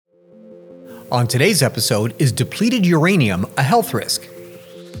On today's episode, is depleted uranium a health risk?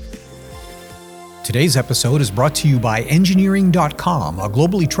 Today's episode is brought to you by Engineering.com, a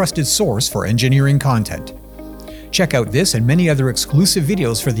globally trusted source for engineering content. Check out this and many other exclusive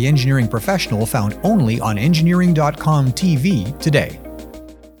videos for the engineering professional found only on Engineering.com TV today.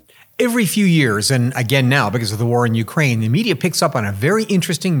 Every few years, and again now because of the war in Ukraine, the media picks up on a very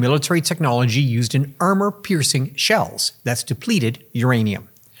interesting military technology used in armor-piercing shells. That's depleted uranium.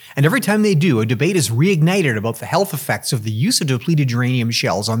 And every time they do, a debate is reignited about the health effects of the use of depleted uranium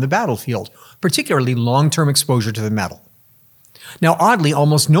shells on the battlefield, particularly long-term exposure to the metal. Now, oddly,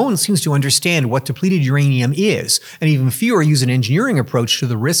 almost no one seems to understand what depleted uranium is, and even fewer use an engineering approach to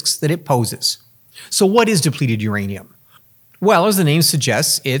the risks that it poses. So what is depleted uranium? Well, as the name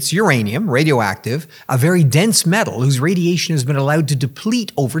suggests, it's uranium, radioactive, a very dense metal whose radiation has been allowed to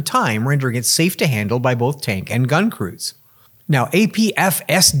deplete over time, rendering it safe to handle by both tank and gun crews. Now,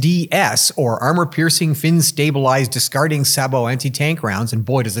 APFSDS, or Armor-Piercing Fin-Stabilized Discarding Sabot Anti-Tank Rounds, and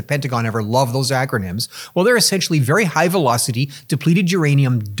boy does the Pentagon ever love those acronyms, well, they're essentially very high-velocity, depleted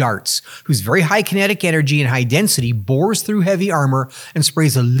uranium darts, whose very high kinetic energy and high density bores through heavy armor and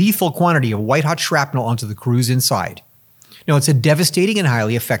sprays a lethal quantity of white-hot shrapnel onto the crews inside. Now, it's a devastating and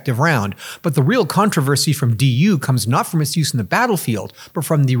highly effective round, but the real controversy from DU comes not from its use in the battlefield, but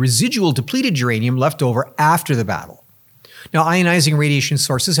from the residual depleted uranium left over after the battle. Now, ionizing radiation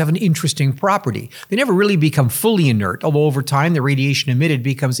sources have an interesting property. They never really become fully inert, although over time the radiation emitted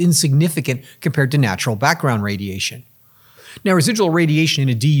becomes insignificant compared to natural background radiation. Now, residual radiation in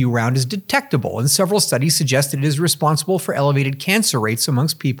a DU round is detectable, and several studies suggest that it is responsible for elevated cancer rates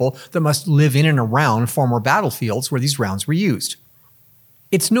amongst people that must live in and around former battlefields where these rounds were used.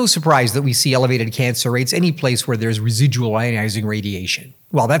 It's no surprise that we see elevated cancer rates any place where there's residual ionizing radiation.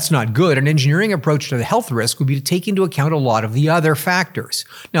 While that's not good, an engineering approach to the health risk would be to take into account a lot of the other factors.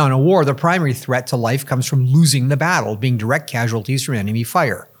 Now, in a war, the primary threat to life comes from losing the battle, being direct casualties from enemy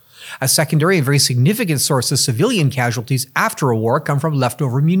fire. A secondary and very significant source of civilian casualties after a war come from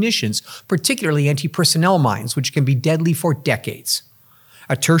leftover munitions, particularly anti-personnel mines, which can be deadly for decades.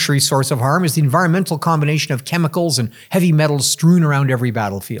 A tertiary source of harm is the environmental combination of chemicals and heavy metals strewn around every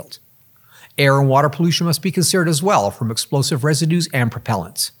battlefield. Air and water pollution must be considered as well, from explosive residues and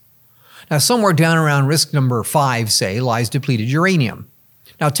propellants. Now, somewhere down around risk number 5, say, lies depleted uranium.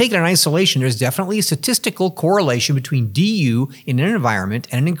 Now, taken in isolation, there's definitely a statistical correlation between DU in an environment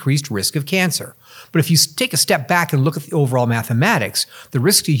and an increased risk of cancer. But if you take a step back and look at the overall mathematics, the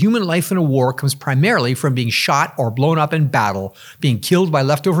risk to human life in a war comes primarily from being shot or blown up in battle, being killed by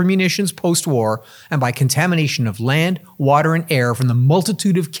leftover munitions post-war, and by contamination of land, water, and air from the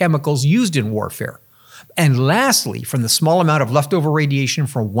multitude of chemicals used in warfare. And lastly, from the small amount of leftover radiation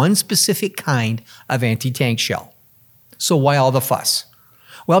from one specific kind of anti-tank shell. So why all the fuss?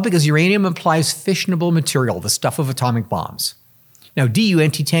 Well, because uranium implies fissionable material, the stuff of atomic bombs. Now, DU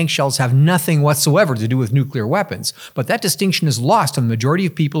anti-tank shells have nothing whatsoever to do with nuclear weapons, but that distinction is lost on the majority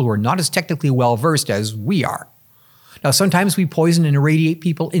of people who are not as technically well-versed as we are. Now, sometimes we poison and irradiate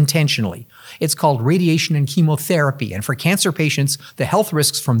people intentionally. It's called radiation and chemotherapy, and for cancer patients, the health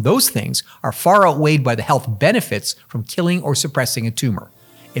risks from those things are far outweighed by the health benefits from killing or suppressing a tumor.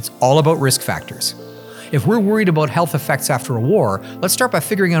 It's all about risk factors. If we're worried about health effects after a war, let's start by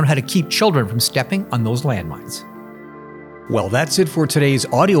figuring out how to keep children from stepping on those landmines. Well, that's it for today's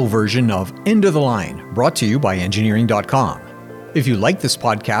audio version of End of the Line, brought to you by Engineering.com. If you like this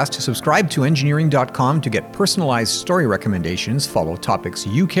podcast, subscribe to Engineering.com to get personalized story recommendations, follow topics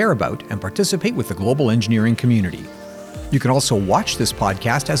you care about, and participate with the global engineering community. You can also watch this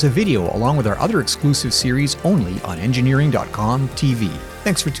podcast as a video along with our other exclusive series only on Engineering.com TV.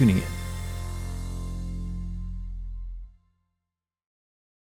 Thanks for tuning in.